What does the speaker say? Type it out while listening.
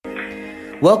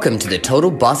Welcome to the Total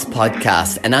Boss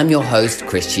Podcast, and I'm your host,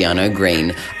 Cristiano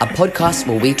Green, a podcast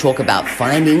where we talk about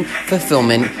finding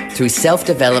fulfillment through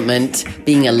self-development,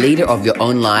 being a leader of your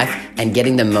own life, and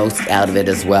getting the most out of it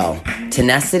as well.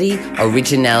 Tenacity,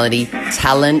 originality,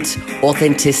 talent,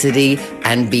 authenticity,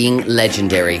 and being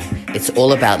legendary. It's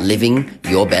all about living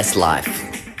your best life.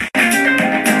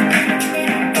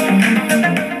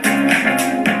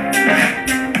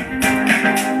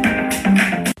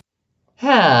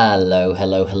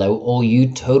 Hello, all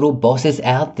you total bosses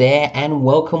out there, and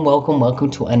welcome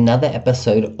to another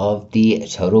episode of the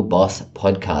Total Boss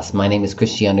Podcast. My name is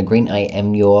Cristiano Green. I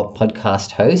am your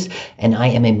podcast host, and I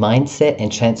am a mindset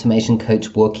and transformation coach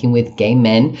working with gay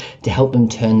men to help them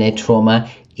turn their trauma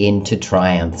into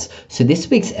triumphs. So this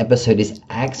week's episode is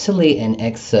actually an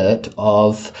excerpt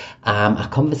of a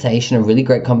really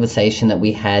great conversation that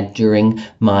we had during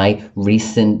my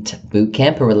recent boot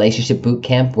camp, a relationship boot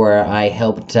camp, where I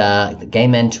helped gay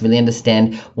men to really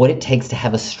understand what it takes to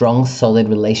have a strong, solid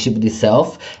relationship with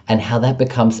yourself and how that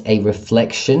becomes a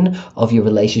reflection of your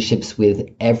relationships with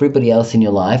everybody else in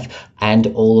your life and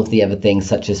all of the other things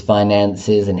such as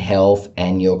finances and health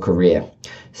and your career.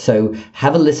 So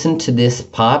have a listen to this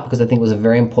part because I think it was a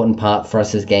very important part for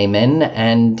us as gay men,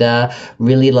 and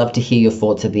really love to hear your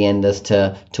thoughts at the end as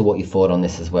to what you thought on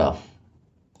this as well.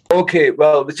 Okay,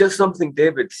 well, it was just something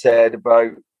David said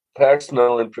about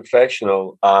personal and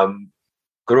professional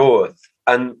growth.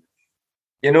 And,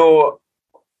 you know,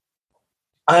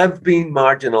 I've been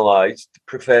marginalized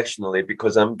professionally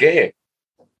because I'm gay.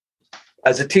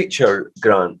 As a teacher,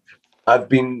 Grant, I've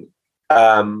been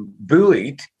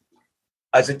bullied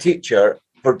as a teacher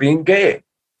for being gay.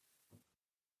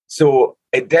 So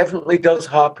it definitely does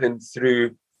happen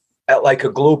through like a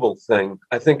global thing.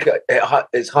 I think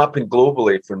it's happened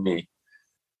globally for me.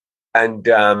 And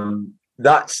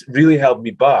that's really held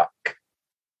me back.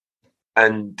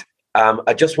 And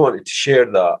I just wanted to share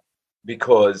that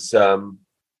because,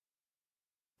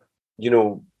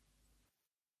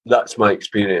 that's my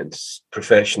experience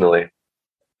professionally.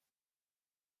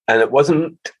 And it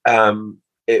wasn't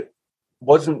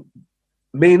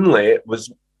mainly, it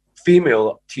was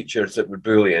female teachers that were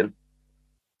bullying.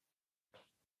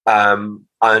 A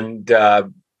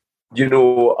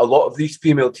lot of these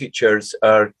female teachers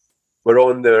were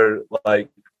on their, like,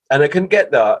 and I can get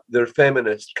that, they're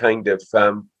feminist kind of,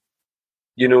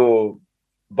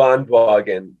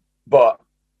 bandwagon, but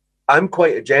I'm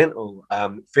quite a gentle,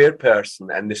 fair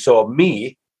person, and they saw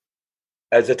me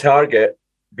as a target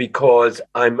because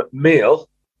I'm male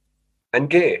and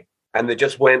gay. And they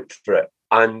just went for it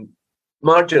and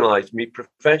marginalized me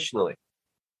professionally.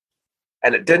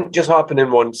 And it didn't just happen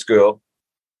in one school.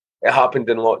 It happened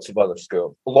in lots of other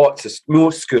schools,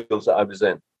 most schools that I was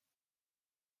in.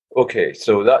 Okay,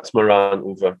 so that's my rant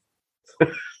over.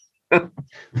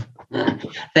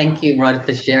 Thank you, Rod,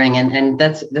 for sharing. And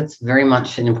that's very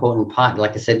much an important part.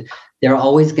 Like I said, there are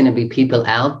always going to be people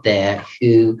out there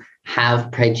who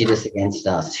have prejudice against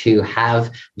us, who have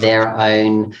their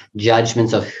own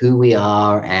judgments of who we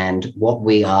are and what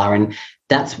we are. And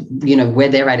that's, where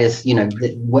they're at is,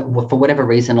 for whatever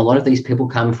reason, a lot of these people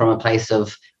come from a place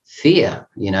of fear,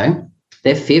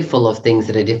 they're fearful of things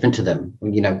that are different to them,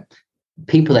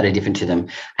 people that are different to them.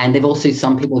 And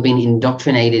some people have been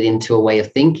indoctrinated into a way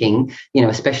of thinking,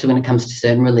 especially when it comes to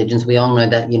certain religions. We all know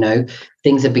that,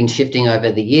 things have been shifting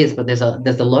over the years, but there's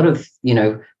a lot of,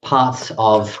 parts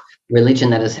of religion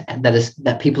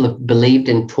that people have believed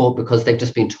and taught because they've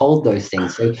just been told those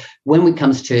things. So when it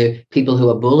comes to people who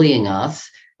are bullying us,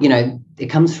 it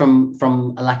comes from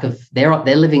a lack of, they're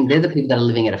the people that are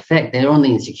living at effect. They're on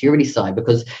the insecurity side,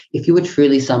 because if you were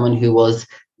truly someone who was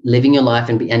living your life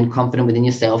and confident within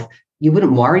yourself, you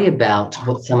wouldn't worry about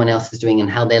what someone else is doing and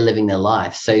how they're living their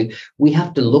life. So we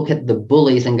have to look at the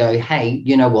bullies and go, hey,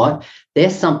 you know what?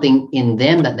 There's something in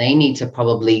them that they need to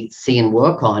probably see and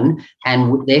work on,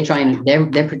 and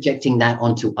they're projecting that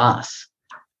onto us.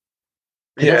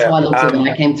 Yeah, that's why when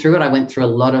I came through it, I went through a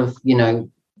lot of,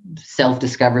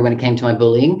 self-discovery when it came to my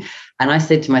bullying. And I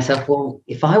said to myself, well,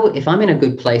 if I'm in a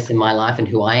good place in my life and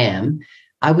who I am,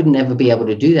 I would never be able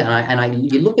to do that.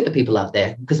 You look at the people out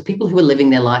there, because people who are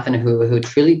living their life and who are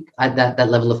truly at that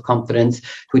level of confidence,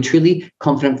 who are truly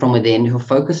confident from within, who are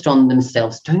focused on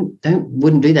themselves,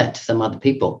 wouldn't do that to some other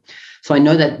people. So I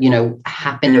know that,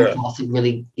 happened in the past, it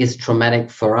really is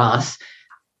traumatic for us.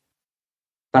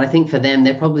 But I think for them,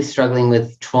 they're probably struggling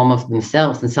with trauma for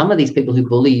themselves. And some of these people who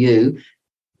bully you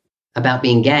about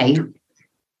being gay,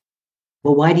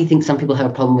 well, why do you think some people have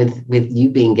a problem with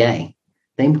you being gay?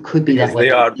 They could be that way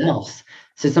themselves.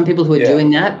 So some people who are doing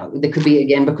that, there could be,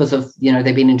 again, because of,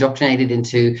 they've been indoctrinated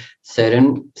into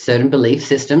certain belief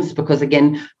systems, because,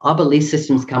 again, our belief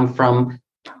systems come from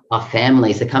our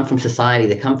families, they come from society,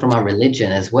 they come from our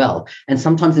religion as well. And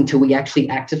sometimes until we actually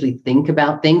actively think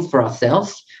about things for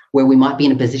ourselves, where we might be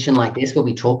in a position like this where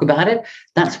we talk about it,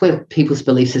 that's where people's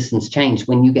belief systems change,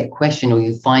 when you get questioned or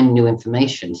you find new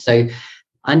information. So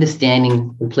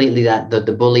understanding completely that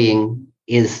the bullying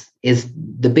is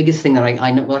the biggest thing that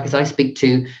I know. Like I said, I speak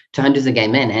to hundreds of gay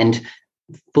men, and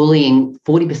bullying,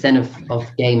 40%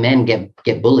 of gay men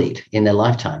get bullied in their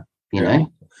lifetime,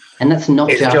 and that's not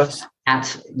just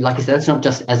at, like I said, that's not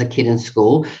just as a kid in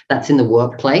school, that's in the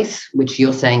workplace, which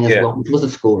you're saying as well, which was at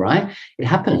school, right? It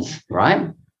happens, right?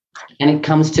 And it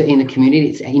comes to in the community,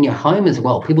 it's in your home as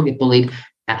well. People get bullied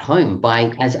at home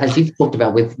by, as you've talked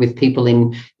about with people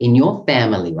in your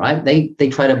family, right? They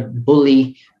try to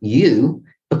bully you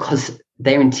because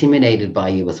they're intimidated by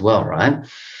you as well, right?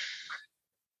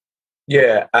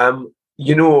 Yeah.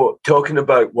 Talking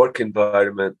about work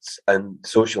environments and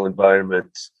social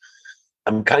environments,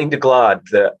 I'm kind of glad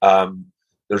that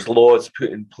there's laws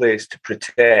put in place to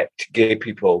protect gay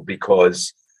people,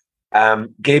 because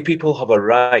gay people have a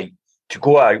right to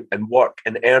go out and work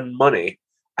and earn money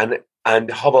and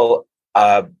have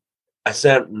a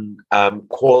certain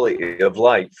quality of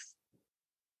life.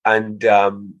 And,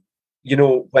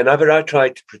 whenever I try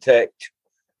to protect,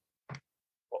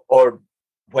 or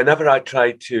whenever I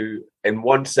try to, in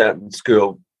one certain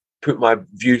school, put my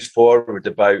views forward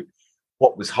about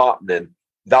what was happening,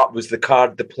 that was the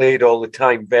card they played all the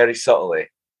time, very subtly.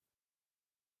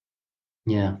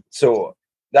 Yeah. So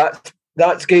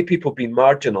that's gay people being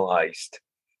marginalized.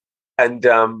 And,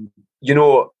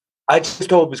 I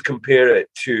just always compare it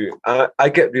to, I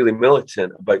get really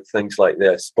militant about things like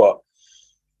this, but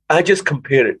I just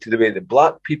compare it to the way that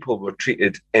black people were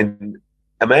treated in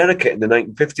America in the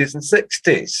 1950s and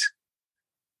 60s.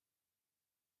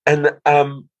 And,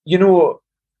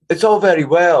 it's all very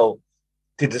well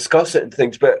to discuss it and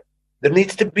things, but there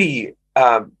needs to be,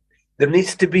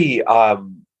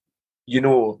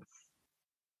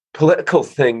 political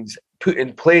things put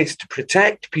in place to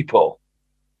protect people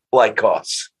like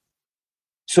us,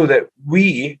 so that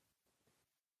we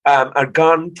are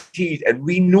guaranteed, and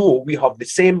we know we have the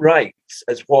same rights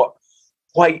as what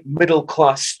white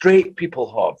middle-class straight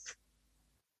people have.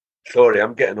 Sorry,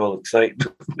 I'm getting all excited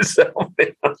myself.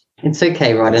 It's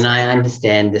okay, Rod, and I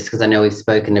understand this because I know we've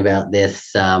spoken about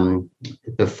this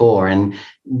before, and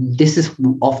this is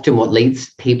often what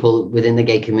leads people within the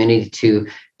gay community to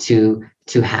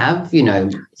have,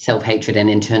 self-hatred and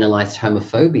internalized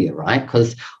homophobia, right?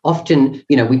 Because often,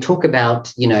 we talk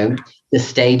about, the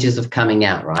stages of coming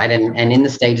out, right? And in the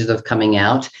stages of coming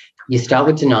out, you start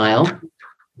with denial,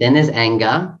 then there's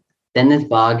anger, then there's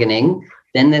bargaining,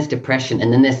 then there's depression,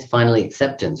 and then there's finally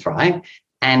acceptance, right?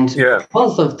 And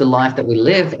because of the life that we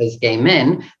live as gay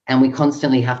men, and we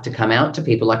constantly have to come out to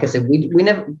people, like I said, we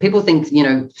never, people think,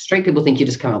 straight people think you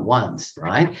just come out once,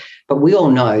 right? But we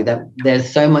all know that there's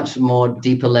so much more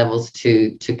deeper levels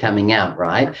to coming out,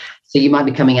 right? So you might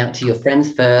be coming out to your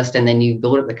friends first, and then you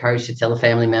build up the courage to tell a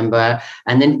family member,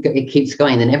 and then it keeps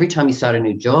going. Then every time you start a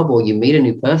new job or you meet a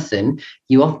new person,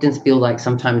 you often feel like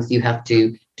sometimes you have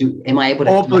to am I able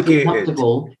to,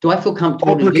 do I feel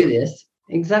comfortable to do this?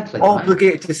 Exactly.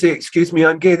 Obligated to say, excuse me,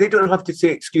 I'm gay. They don't have to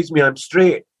say, excuse me, I'm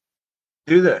straight.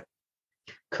 Do they?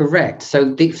 Correct.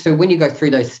 So when you go through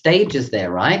those stages there,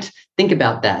 right? Think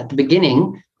about that. At the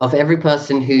beginning of every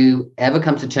person who ever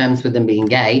comes to terms with them being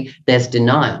gay, there's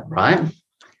denial, right?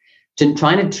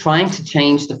 Trying to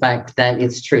change the fact that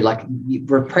it's true, like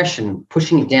repression,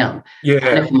 pushing it down.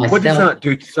 Yeah. What does that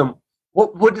do to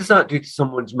what does that do to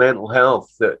someone's mental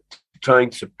health, that try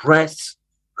and suppress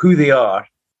who they are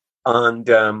and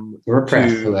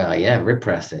repress it.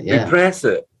 Repress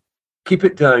it. Keep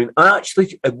it down. I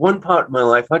actually, at one part of my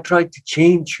life, I tried to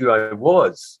change who I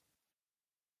was.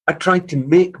 I tried to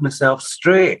make myself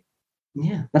straight.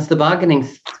 Yeah, that's the bargaining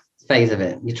phase of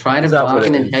it. You try to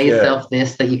bargain and tell yourself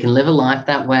this, that you can live a life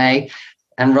that way.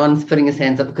 And Ron's putting his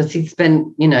hands up because he's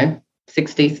spent,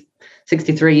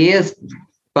 63 years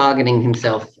bargaining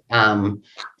himself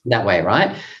that way,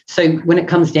 right? So when it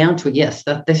comes down to it, yes,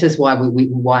 this is why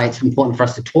why it's important for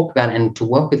us to talk about it and to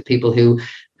work with people who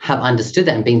have understood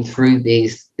that and been through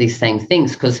these same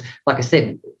things. Because, like I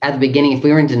said, at the beginning, if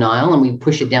we were in denial and we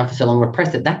push it down for so long,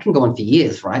 repress it, that can go on for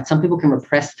years, right? Some people can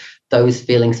repress those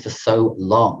feelings for so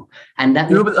long, and that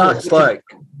what that's like.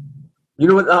 You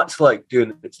know what that's like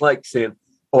doing? It's like saying,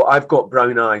 "Oh, I've got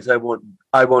brown eyes. I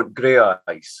want grey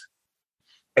eyes."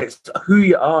 It's who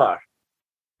you are.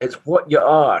 It's what you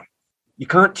are. You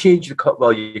can't change the color.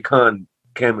 Well, you can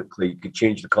chemically, you could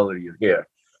change the color of your hair,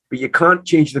 but you can't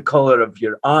change the color of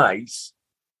your eyes.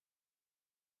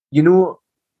 You know,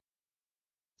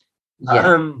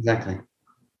 Yeah, exactly.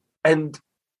 and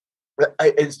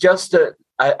it's just that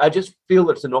I just feel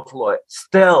there's an awful lot,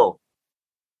 still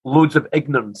loads of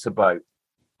ignorance about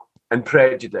and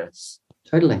prejudice.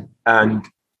 Totally. And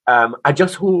I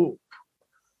just hope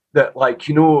that, like,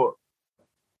 you know,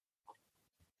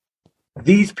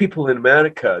 these people in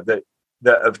America that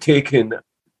have taken,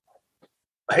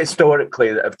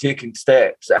 historically, that have taken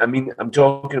steps. I mean, I'm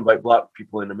talking about black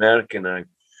people in America now,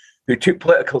 who took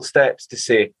political steps to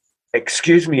say,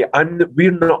 excuse me,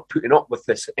 we're not putting up with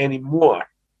this anymore.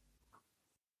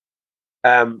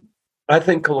 I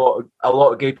think a lot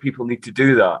of gay people need to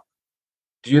do that.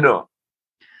 Do you know?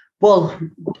 Well,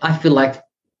 I feel like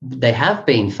they have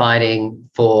been fighting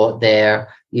for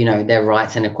their, you know, their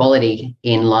rights and equality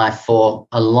in life for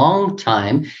a long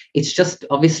time. It's just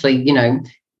obviously, you know,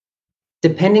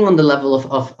 depending on the level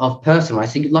of person, right?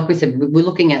 So like we said, we're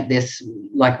looking at this,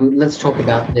 like, let's talk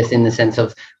about this in the sense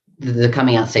of the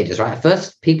coming out stages, right?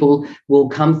 First, people will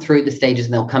come through the stages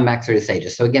and they'll come back through the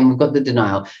stages. So again, we've got the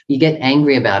denial. You get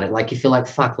angry about it. Like you feel like,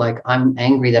 fuck, like I'm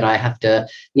angry that I have to,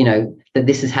 you know, that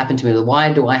this has happened to me.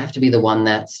 Why do I have to be the one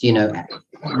that's, you know,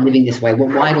 living this way? Well,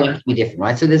 why do I have to be different,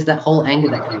 right? So there's that whole anger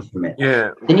that comes from it.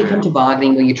 Yeah. Then you come to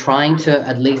bargaining where you're trying to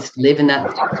at least live in that,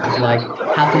 like,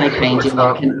 how can I change it?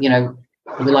 Like, can, you know,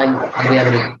 I'll be like, I'll be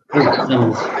able to, oh,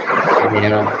 someone's,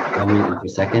 I'll mute you for a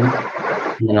second.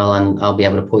 And then I'll be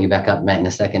able to pull you back up, Matt, in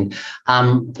a second.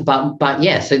 But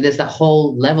yeah, so there's that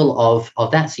whole level of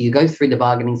that. So you go through the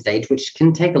bargaining stage, which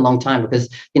can take a long time because,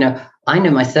 you know, I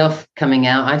know myself coming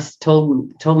out, I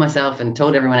told myself and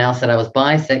told everyone else that I was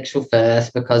bisexual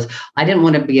first because I didn't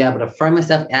want to be able to throw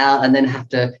myself out and then have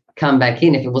to come back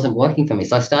in if it wasn't working for me.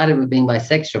 So I started with being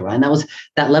bisexual, right? And that was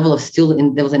that level of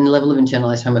there was a level of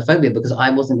internalized homophobia because I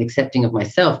wasn't accepting of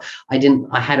myself. I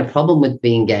had a problem with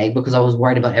being gay because I was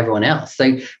worried about everyone else.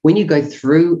 So when you go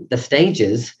through the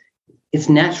stages, it's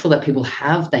natural that people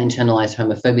have the internalized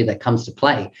homophobia that comes to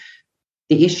play.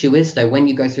 The issue is, though, when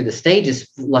you go through the stages,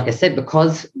 like I said,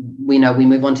 because we know we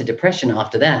move on to depression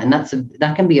after that, and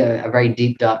that can be a very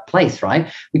deep, dark place,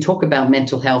 right? We talk about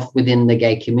mental health within the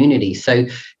gay community. So,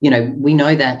 you know, we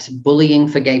know that bullying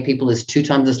for gay people is 2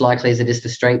 times as likely as it is for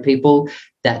straight people,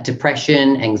 that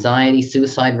depression, anxiety,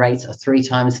 suicide rates are 3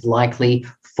 times likely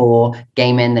for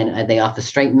gay men than they are for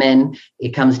straight men.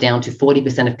 It comes down to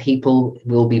 40% of people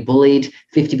will be bullied,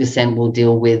 50% will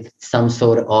deal with some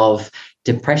sort of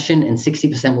depression, and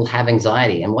 60% will have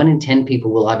anxiety, and 1 in 10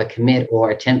 people will either commit or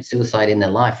attempt suicide in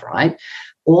their life, right?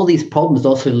 All these problems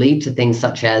also lead to things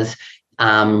such as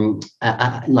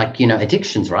like, you know,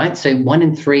 addictions, right? So 1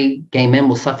 in 3 gay men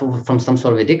will suffer from some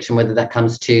sort of addiction, whether that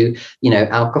comes to, you know,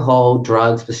 alcohol,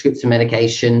 drugs, prescription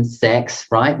medication, sex,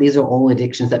 right? These are all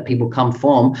addictions that people come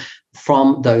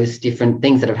from those different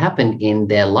things that have happened in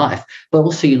their life. But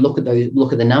also you look at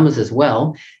the numbers as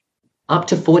well. Up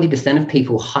to 40% of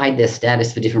people hide their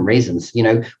status for different reasons. You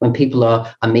know, when people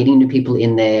are meeting new people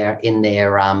in their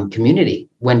community,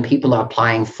 when people are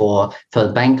applying for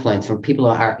bank loans, when people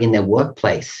are in their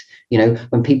workplace, you know,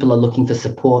 when people are looking for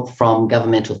support from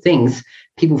governmental things,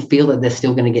 people feel that they're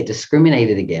still going to get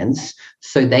discriminated against.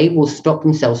 So they will stop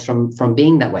themselves from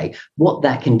being that way. What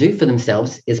that can do for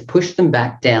themselves is push them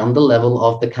back down the level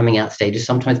of the coming out stages,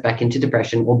 sometimes back into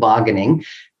depression or bargaining,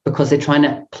 because they're trying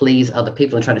to please other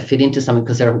people and trying to fit into something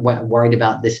because they're worried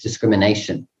about this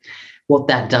discrimination. What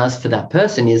that does for that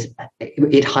person is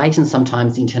it heightens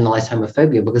sometimes the internalized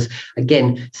homophobia because,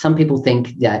 again, some people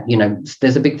think that, you know,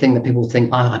 there's a big thing that people think,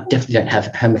 oh, I definitely don't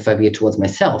have homophobia towards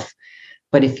myself.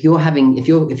 But if you're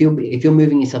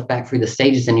moving yourself back through the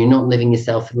stages and you're not living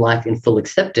yourself life in full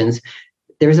acceptance,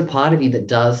 there is a part of you that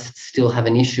does still have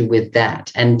an issue with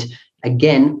that. And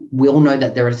again, we all know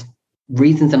that there is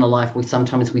reasons in our life where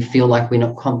sometimes we feel like we're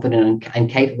not confident and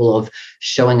capable of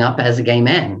showing up as a gay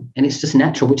man. And it's just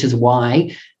natural, which is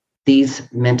why these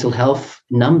mental health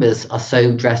numbers are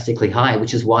so drastically high,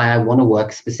 which is why I want to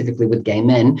work specifically with gay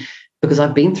men, because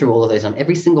I've been through all of those on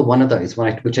every single one of those,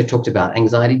 which I talked about: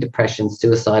 anxiety, depression,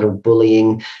 suicidal,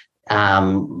 bullying,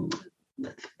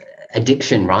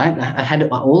 addiction, right? I had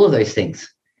all of those things.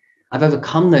 I've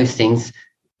overcome those things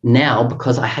now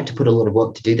because I had to put a lot of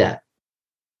work to do that.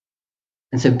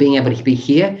 And so being able to be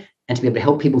here and to be able to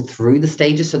help people through the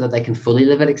stages so that they can fully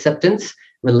live at acceptance,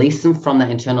 release them from that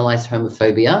internalized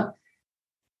homophobia,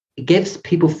 it gives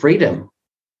people freedom.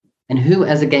 And who,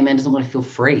 as a gay man, doesn't want to feel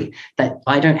free? That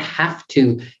I don't have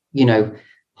to, you know,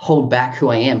 hold back who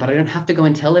I am, but I don't have to go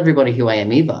and tell everybody who I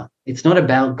am either. It's not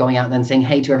about going out there and saying,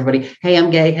 hey, to everybody, hey, I'm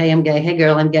gay, hey, I'm gay, hey,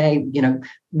 girl, I'm gay.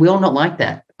 We're all not like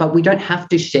that. But we don't have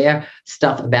to share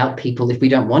stuff about people if we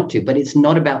don't want to. But it's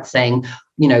not about saying,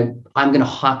 I'm going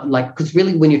to because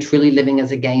really when you're truly living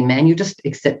as a gay man, you're just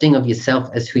accepting of yourself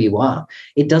as who you are.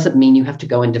 It doesn't mean you have to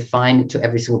go and define it to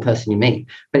every single person you meet.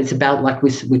 But it's about, like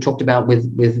we talked about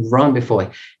with Ron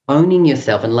before, owning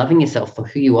yourself and loving yourself for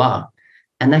who you are.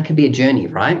 And that can be a journey,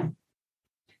 right?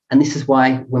 And this is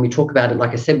why when we talk about it,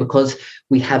 like I said, because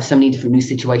we have so many different new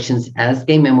situations as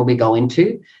gay men will we go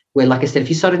into, where, like I said, if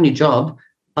you start a new job,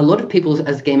 a lot of people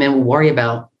as gay men will worry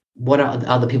about what are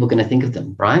other people going to think of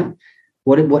them, right?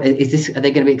 What is this? Are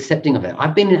they going to be accepting of it? I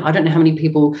don't know how many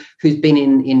people who's been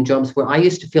in jobs where I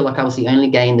used to feel like I was the only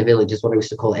gay in the village, is what I used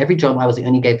to call it. Every job, I was the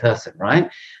only gay person,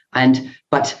 right?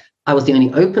 But I was the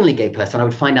only openly gay person. I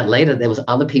would find out later there was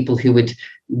other people who would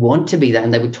want to be that,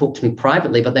 and they would talk to me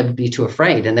privately, but they would be too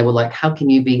afraid. And they were like, how can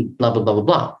you be blah, blah, blah, blah,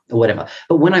 blah, or whatever.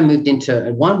 But when I moved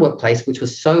into one workplace, which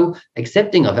was so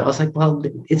accepting of it, I was like, well,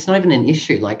 it's not even an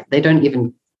issue. Like, they don't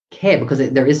even care, because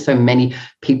there is so many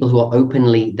people who are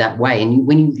openly that way. And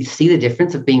when you see the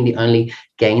difference of being the only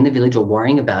gay in the village or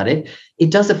worrying about it,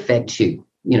 it does affect you.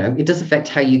 It does affect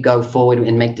how you go forward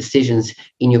and make decisions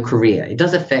in your career. It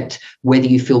does affect whether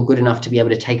you feel good enough to be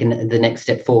able to take the next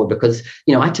step forward, because,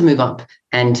 I had to move up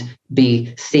and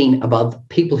be seen above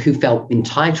people who felt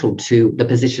entitled to the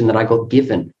position that I got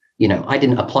given. I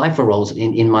didn't apply for roles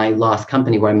in my last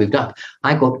company where I moved up.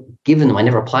 I got given them. I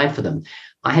never applied for them.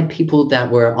 I had people that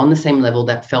were on the same level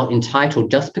that felt entitled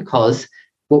just because,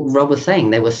 what Rob was saying,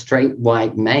 they were straight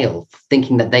white male,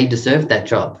 thinking that they deserved that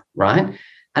job, right?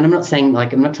 And I'm not saying,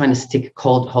 I'm not trying to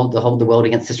hold the world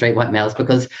against the straight white males,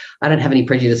 because I don't have any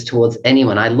prejudice towards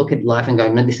anyone. I look at life and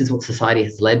go, no, this is what society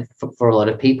has led for a lot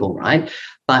of people, right?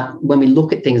 But when we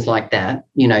look at things like that,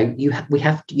 you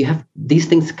have these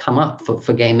things come up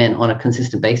for gay men on a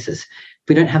consistent basis. If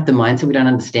we don't have the mindset, we don't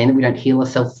understand it, we don't heal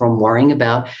ourselves from worrying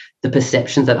about the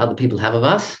perceptions that other people have of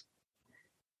us,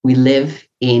 we live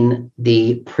in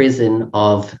the prison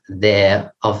of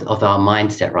our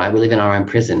mindset, right? We live in our own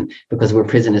prison because we're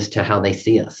prisoners to how they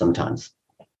see us sometimes.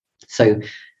 So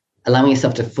allowing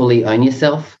yourself to fully own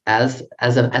yourself as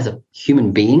a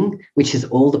human being, which is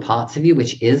all the parts of you,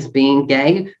 which is being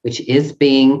gay, which is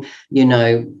being,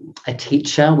 a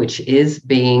teacher, which is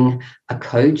being a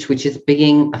coach, which is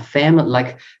being a family.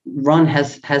 Like Ron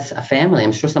has a family.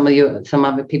 I'm sure some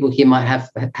other people here might have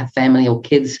family or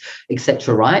kids,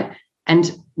 etc. Right?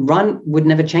 And Ron would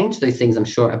never change those things, I'm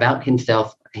sure, about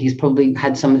himself. He's probably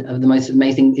had some of the most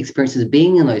amazing experiences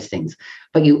being in those things.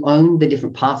 But you own the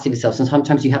different parts of yourself. And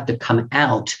sometimes you have to come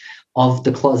out of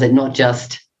the closet, not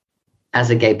just as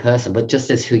a gay person, but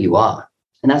just as who you are.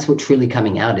 And that's what truly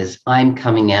coming out is. I'm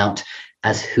coming out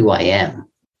as who I am,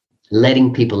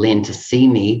 letting people in to see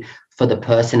me for the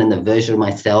person and the version of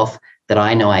myself that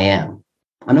I know I am.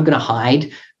 I'm not going to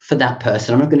hide for that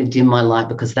person. I'm not going to dim my light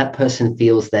because that person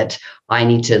feels that I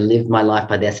need to live my life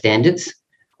by their standards.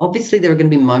 Obviously, there are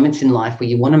going to be moments in life where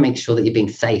you want to make sure that you're being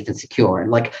safe and secure. And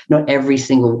like not every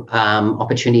single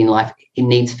opportunity in life, it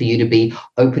needs for you to be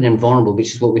open and vulnerable,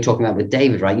 which is what we're talking about with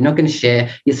David, right? You're not going to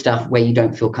share your stuff where you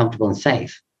don't feel comfortable and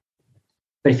safe.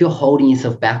 But if you're holding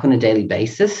yourself back on a daily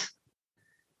basis,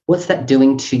 what's that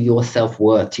doing to your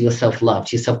self-worth, to your self-love,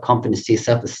 to your self-confidence, to your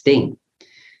self-esteem?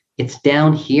 It's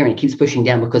down here and it keeps pushing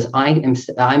down because I'm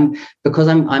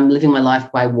living my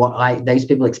life by what those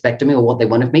people expect of me or what they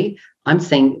want of me. I'm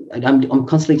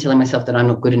constantly telling myself that I'm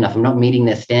not good enough. I'm not meeting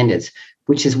their standards,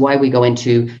 which is why we go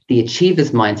into the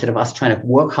achievers mindset of us trying to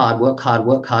work hard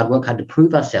to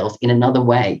prove ourselves in another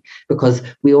way, because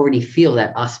we already feel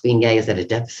that us being gay is at a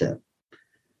deficit.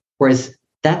 Whereas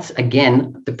that's,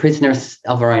 again, the prisoners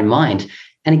of our own mind.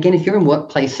 And again, if you're in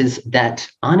workplaces that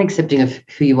aren't accepting of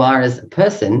who you are as a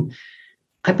person,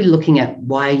 I'd be looking at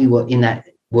why you were in that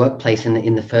workplace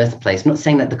in the first place. I'm not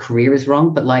saying that the career is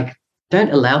wrong, but don't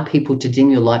allow people to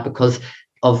dim your light because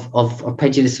of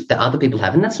prejudice that other people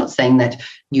have. And that's not saying that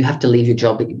you have to leave your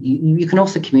job. But you can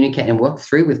also communicate and work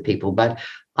through with people. But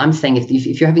I'm saying if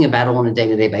you're having a battle on a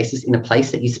day-to-day basis in a place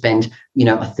that you spend,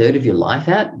 a third of your life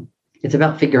at, it's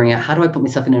about figuring out, how do I put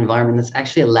myself in an environment that's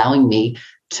actually allowing me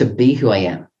to be who I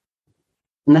am?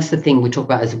 And that's the thing we talk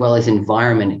about as well, as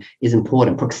environment is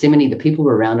important. Proximity, the people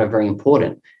we're around are very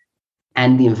important.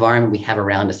 And the environment we have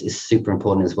around us is super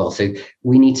important as well. So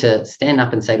we need to stand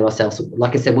up and say to ourselves,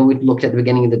 like I said, when we looked at the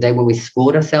beginning of the day, when we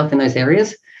scored ourselves in those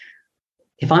areas,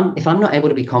 if I'm not able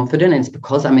to be confident and it's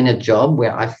because I'm in a job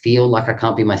where I feel like I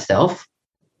can't be myself,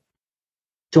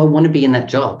 do I want to be in that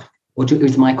job? Or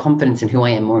is my confidence in who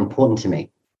I am more important to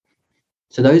me?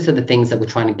 So those are the things that we're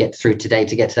trying to get through today,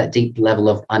 to get to that deep level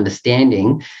of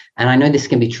understanding. And I know this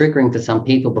can be triggering for some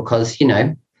people because,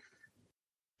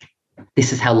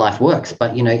 this is how life works.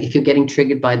 But, if you're getting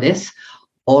triggered by this,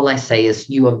 all I say is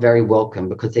you are very welcome,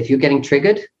 because if you're getting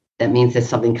triggered, that means there's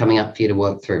something coming up for you to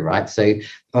work through, right? So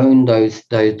own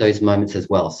those moments as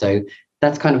well. So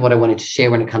that's kind of what I wanted to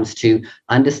share when it comes to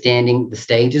understanding the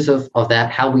stages of that,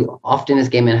 how we often as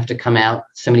gay men have to come out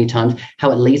so many times,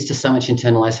 how it leads to so much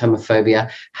internalized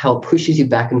homophobia, how it pushes you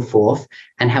back and forth,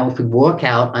 and how if we work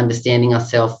out understanding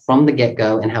ourselves from the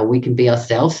get-go and how we can be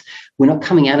ourselves, we're not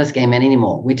coming out as gay men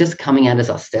anymore. We're just coming out as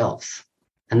ourselves.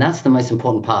 And that's the most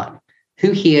important part.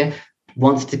 Who here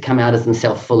wants to come out as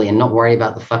themselves fully and not worry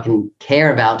about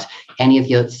care about any of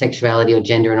your sexuality or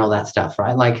gender and all that stuff,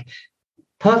 right? Like,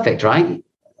 perfect, right?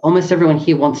 Almost everyone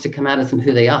here wants to come out as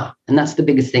who they are. And that's the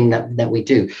biggest thing that we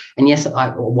do. And yes,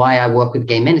 why I work with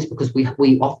gay men is because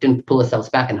we often pull ourselves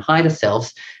back and hide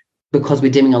ourselves because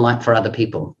we're dimming a light for other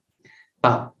people.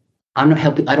 But I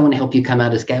don't want to help you come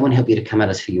out as gay. I want to help you to come out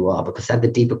as who you are, because at the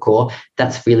deeper core,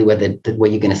 that's really where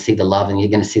you're going to see the love, and you're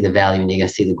going to see the value, and you're going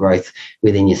to see the growth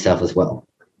within yourself as well.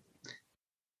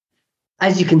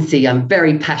 As you can see, I'm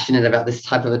very passionate about this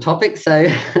type of a topic. So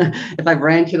if I've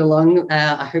ranted along,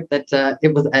 I hope that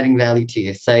it was adding value to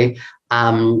you. So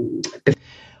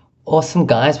awesome,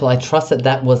 guys. Well, I trust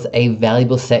that was a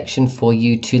valuable section for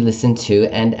you to listen to.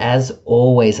 And as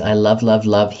always, I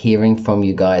love hearing from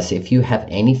you guys. So if you have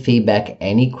any feedback,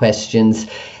 any questions,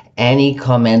 any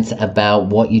comments about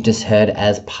what you just heard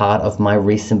as part of my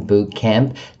recent boot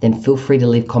camp, then feel free to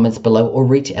leave comments below or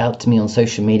reach out to me on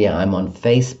social media. I'm on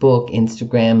Facebook,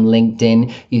 Instagram,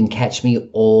 LinkedIn. You can catch me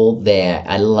all there.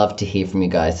 I love to hear from you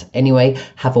guys. Anyway,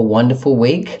 have a wonderful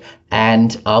week,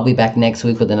 and I'll be back next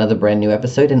week with another brand new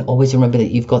episode. And always remember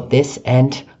that you've got this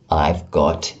and I've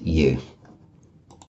got you.